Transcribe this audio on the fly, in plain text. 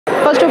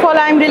First of all,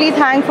 I'm really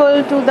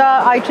thankful to the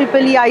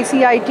IEEE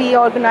ICIT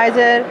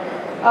organizer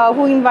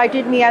who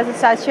invited me as a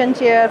session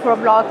chair for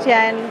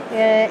blockchain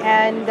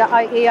and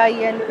AI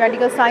and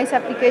medical science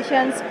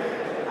applications.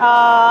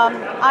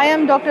 I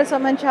am Dr.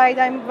 Saman Shahid.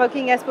 I'm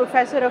working as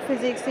professor of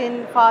physics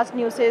in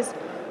NUCES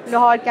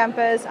Lahore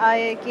campus.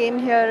 I came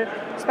here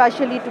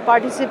especially to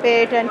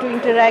participate and to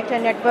interact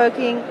and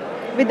networking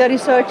with the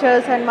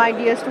researchers and my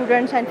dear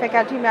students and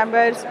faculty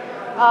members.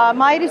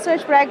 My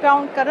research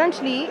background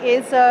currently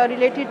is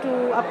related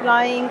to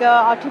applying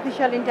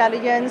artificial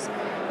intelligence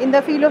in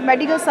the field of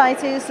medical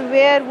sciences,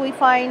 where we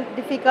find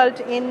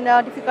difficulty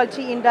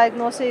in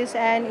diagnosis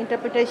and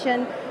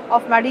interpretation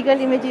of medical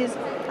images.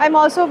 I'm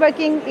also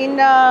working in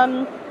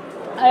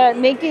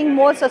making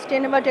more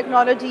sustainable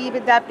technology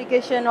with the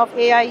application of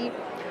AI.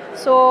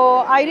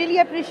 So I really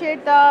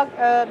appreciate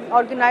the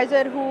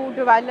organizer who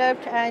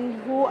developed and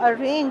who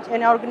arranged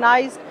and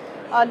organized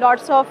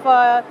lots of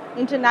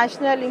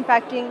international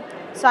impacting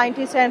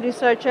scientists and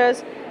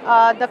researchers.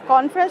 The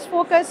conference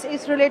focus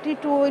is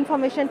related to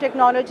information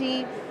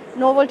technology,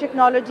 novel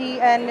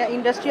technology and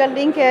industrial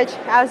linkage,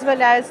 as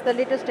well as the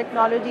latest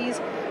technologies.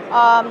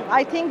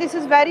 I think this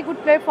is very good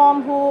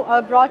platform who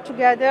brought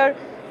together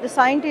the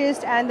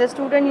scientists and the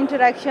student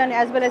interaction,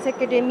 as well as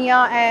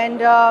academia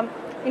and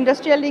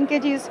industrial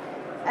linkages.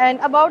 And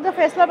about the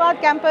Faisalabad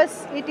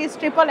campus, it is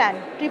triple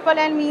N. Triple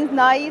N means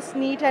nice,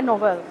 neat and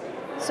novel.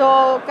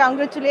 So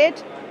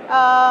congratulate,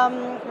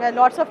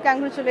 lots of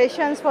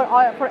congratulations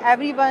for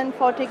everyone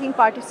for taking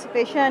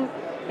participation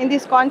in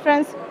this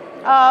conference.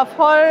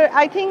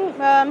 I think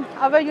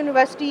our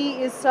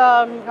university is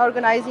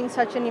organizing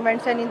such an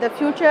events, and in the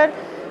future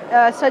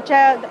such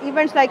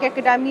events like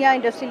academia,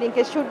 industry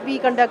linkage should be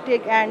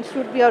conducted and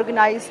should be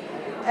organized.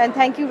 And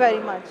thank you very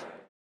much.